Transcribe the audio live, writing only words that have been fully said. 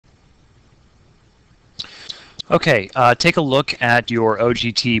Okay, take a look at your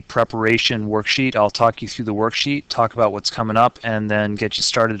OGT preparation worksheet. I'll talk you through the worksheet, talk about what's coming up, and then get you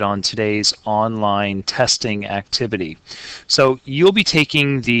started on today's online testing activity. So you'll be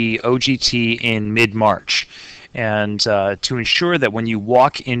taking the OGT in mid-March. And to ensure that when you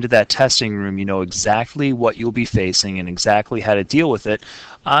walk into that testing room, you know exactly what you'll be facing and exactly how to deal with it,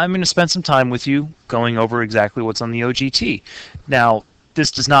 I'm going to spend some time with you going over exactly what's on the OGT. Now, this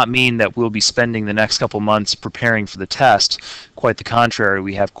does not mean that we'll be spending the next couple months preparing for the test. Quite the contrary,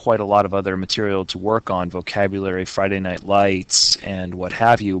 we have quite a lot of other material to work on, vocabulary, Friday Night Lights, and what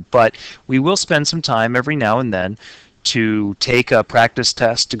have you. But we will spend some time every now and then to take a practice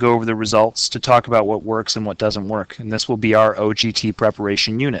test, to go over the results, to talk about what works and what doesn't work. And this will be our OGT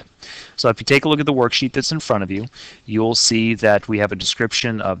preparation unit. So if you take a look at the worksheet that's in front of you, you'll see that we have a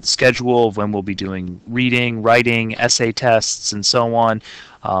description of the schedule of when we'll be doing reading, writing, essay tests, and so on,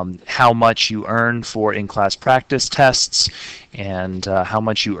 how much you earn for in-class practice tests, and how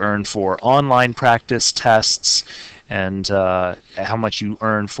much you earn for online practice tests, and how much you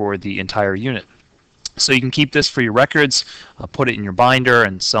earn for the entire unit. So you can keep this for your records, put it in your binder,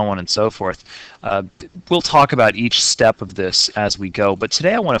 and so on and so forth. We'll talk about each step of this as we go, but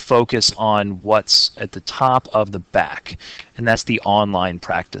today I want to focus on what's at the top of the back, and that's the online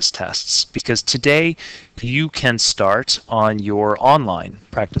practice tests, because today you can start on your online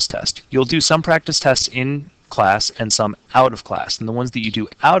practice test. You'll do some practice tests in class and some out of class, and the ones that you do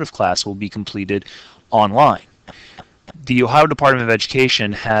out of class will be completed online. The Ohio Department of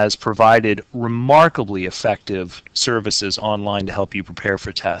Education has provided remarkably effective services online to help you prepare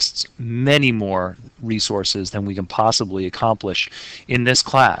for tests. Many more resources than we can possibly accomplish in this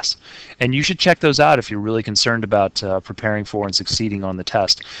class. And you should check those out if you're really concerned about preparing for and succeeding on the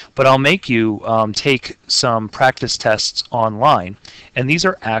test. But I'll make you take some practice tests online, and these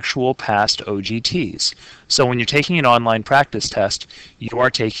are actual past OGTs. So when you're taking an online practice test, you are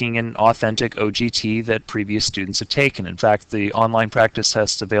taking an authentic OGT that previous students have taken. In fact, the online practice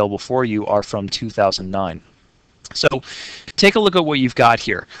tests available for you are from 2009. So take a look at what you've got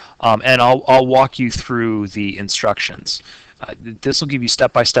here, and I'll walk you through the instructions. This will give you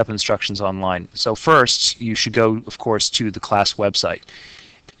step-by-step instructions online. So first, you should go, of course, to the class website.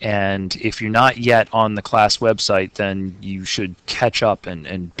 And if you're not yet on the class website, then you should catch up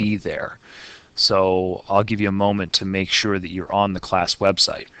and be there. So I'll give you a moment to make sure that you're on the class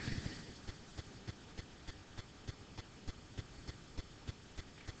website.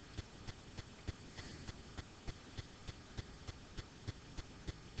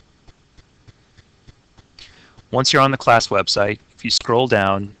 Once you're on the class website, if you scroll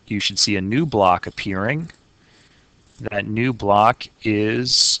down, you should see a new block appearing. That new block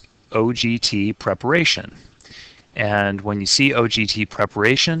is OGT Preparation. And when you see OGT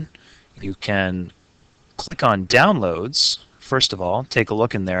Preparation, you can click on Downloads, first of all, take a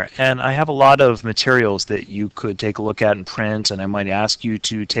look in there. And I have a lot of materials that you could take a look at and print, and I might ask you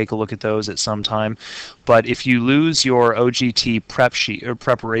to take a look at those at some time. But if you lose your OGT prep sheet or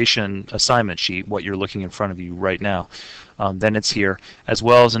preparation assignment sheet, what you're looking in front of you right now, then it's here, as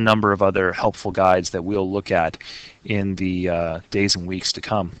well as a number of other helpful guides that we'll look at in the days and weeks to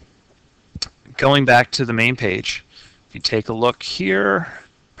come. Going back to the main page, if you take a look here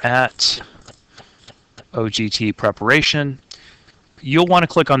at OGT Preparation, you'll want to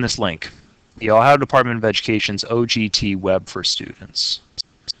click on this link, the Ohio Department of Education's OGT Web for Students.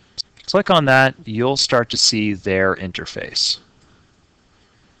 Click on that, you'll start to see their interface.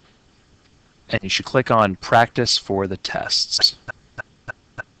 And you should click on Practice for the Tests.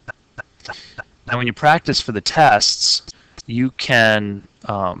 Now when you practice for the tests, you can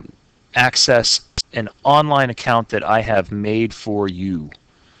access an online account that I have made for you.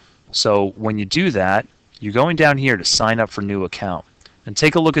 So when you do that, you're going down here to sign up for new account. And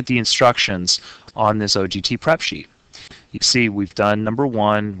take a look at the instructions on this OGT prep sheet. You see we've done number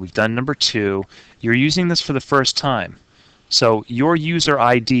 1, we've done number 2. You're using this for the first time. So your user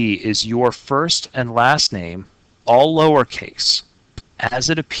ID is your first and last name, all lowercase, as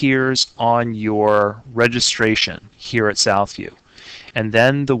it appears on your registration here at Southview. And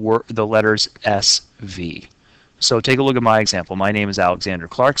then the letters SV. So take a look at my example. My name is Alexander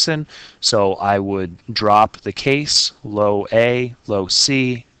Clarkson, so I would drop the case, low A, low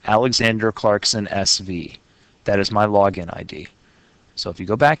C, Alexander Clarkson SV. That is my login ID. So if you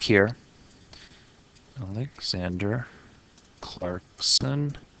go back here, Alexander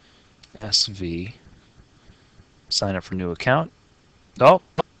Clarkson SV, sign up for new account. Oh,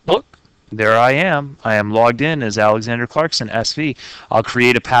 look, there I am. I am logged in as Alexander Clarkson SV. I'll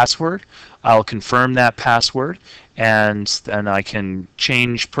create a password. I'll confirm that password, and then I can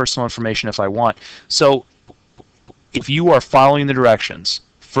change personal information if I want. So If you are following the directions,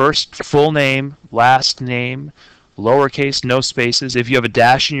 first full name, last name, lowercase, no spaces. If you have a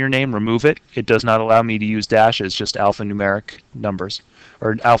dash in your name, remove it. It does not allow me to use dashes, just alphanumeric numbers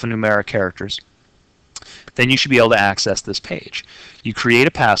or alphanumeric characters. Then you should be able to access this page. You create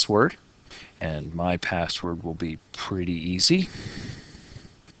a password, and my password will be pretty easy.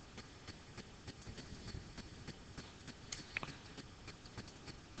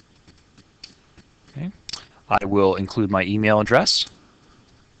 Okay. I will include my email address.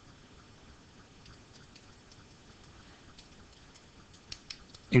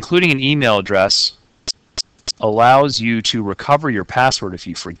 Including an email address allows you to recover your password if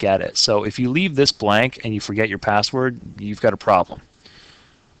you forget it. So if you leave this blank and you forget your password, you've got a problem.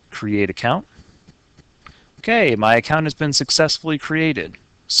 Create account. Okay, my account has been successfully created.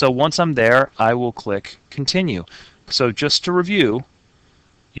 So once I'm there, I will click continue. So just to review,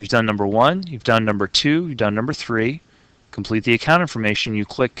 you've done number 1, you've done number 2, you've done number 3. Complete the account information, you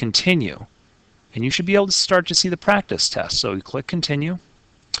click continue. And you should be able to start to see the practice test. So you click continue.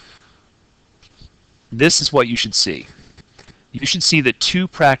 This is what you should see. You should see that 2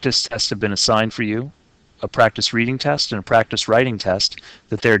 practice tests have been assigned for you, a practice reading test and a practice writing test,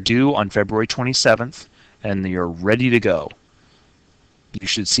 that they're due on February 27th, and you're ready to go. You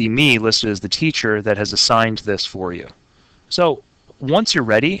should see me listed as the teacher that has assigned this for you. So once you're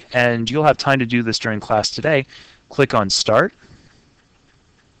ready, and you'll have time to do this during class today, click on Start.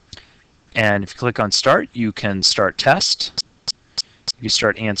 And if you click on Start, you can start test. You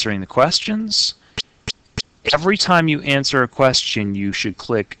start answering the questions. Every time you answer a question, you should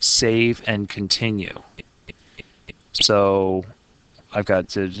click Save and Continue. So I've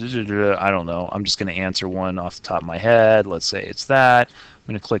got, I don't know, I'm just going to answer one off the top of my head. Let's say it's that. I'm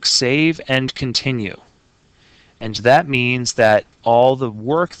going to click Save and Continue. And that means that all the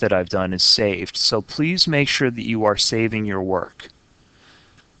work that I've done is saved. So please make sure that you are saving your work.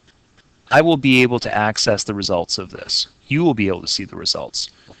 I will be able to access the results of this. You will be able to see the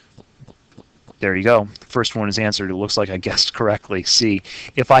results. There you go. The first one is answered. It looks like I guessed correctly. C.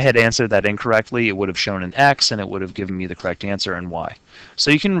 If I had answered that incorrectly, it would have shown an X, and it would have given me the correct answer and Y. So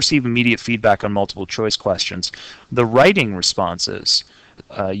you can receive immediate feedback on multiple choice questions. The writing responses,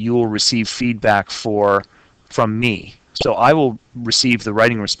 you will receive feedback from me. So I will receive the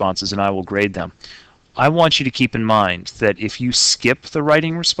writing responses, and I will grade them. I want you to keep in mind that if you skip the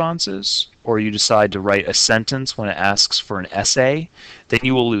writing responses, or you decide to write a sentence when it asks for an essay, then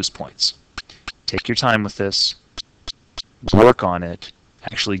you will lose points. Take your time with this, work on it,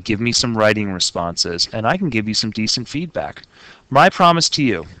 actually give me some writing responses, and I can give you some decent feedback. My promise to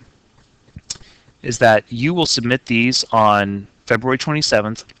you is that you will submit these on February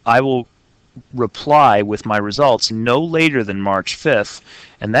 27th. I will reply with my results no later than March 5th,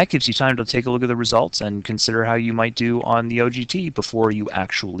 and that gives you time to take a look at the results and consider how you might do on the OGT before you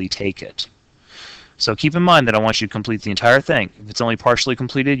actually take it. So keep in mind that I want you to complete the entire thing. If it's only partially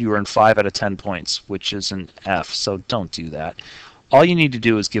completed, you earn 5 out of 10 points, which is an F, so don't do that. All you need to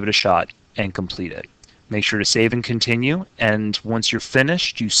do is give it a shot and complete it. Make sure to save and continue, and once you're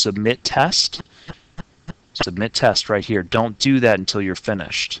finished, you submit test. Submit test right here. Don't do that until you're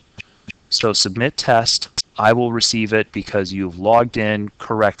finished. So submit test. I will receive it because you've logged in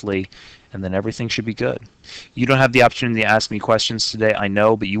correctly, and then everything should be good. You don't have the opportunity to ask me questions today, I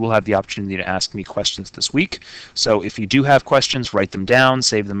know, but you will have the opportunity to ask me questions this week. So if you do have questions, write them down,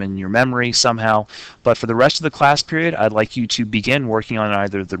 save them in your memory somehow. But for the rest of the class period, I'd like you to begin working on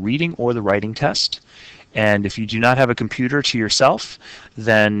either the reading or the writing test. And if you do not have a computer to yourself,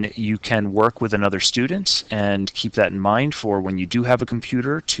 then you can work with another student, and keep that in mind for when you do have a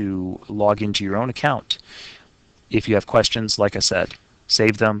computer to log into your own account. If you have questions, like I said,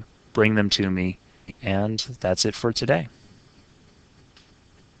 save them, bring them to me, and that's it for today.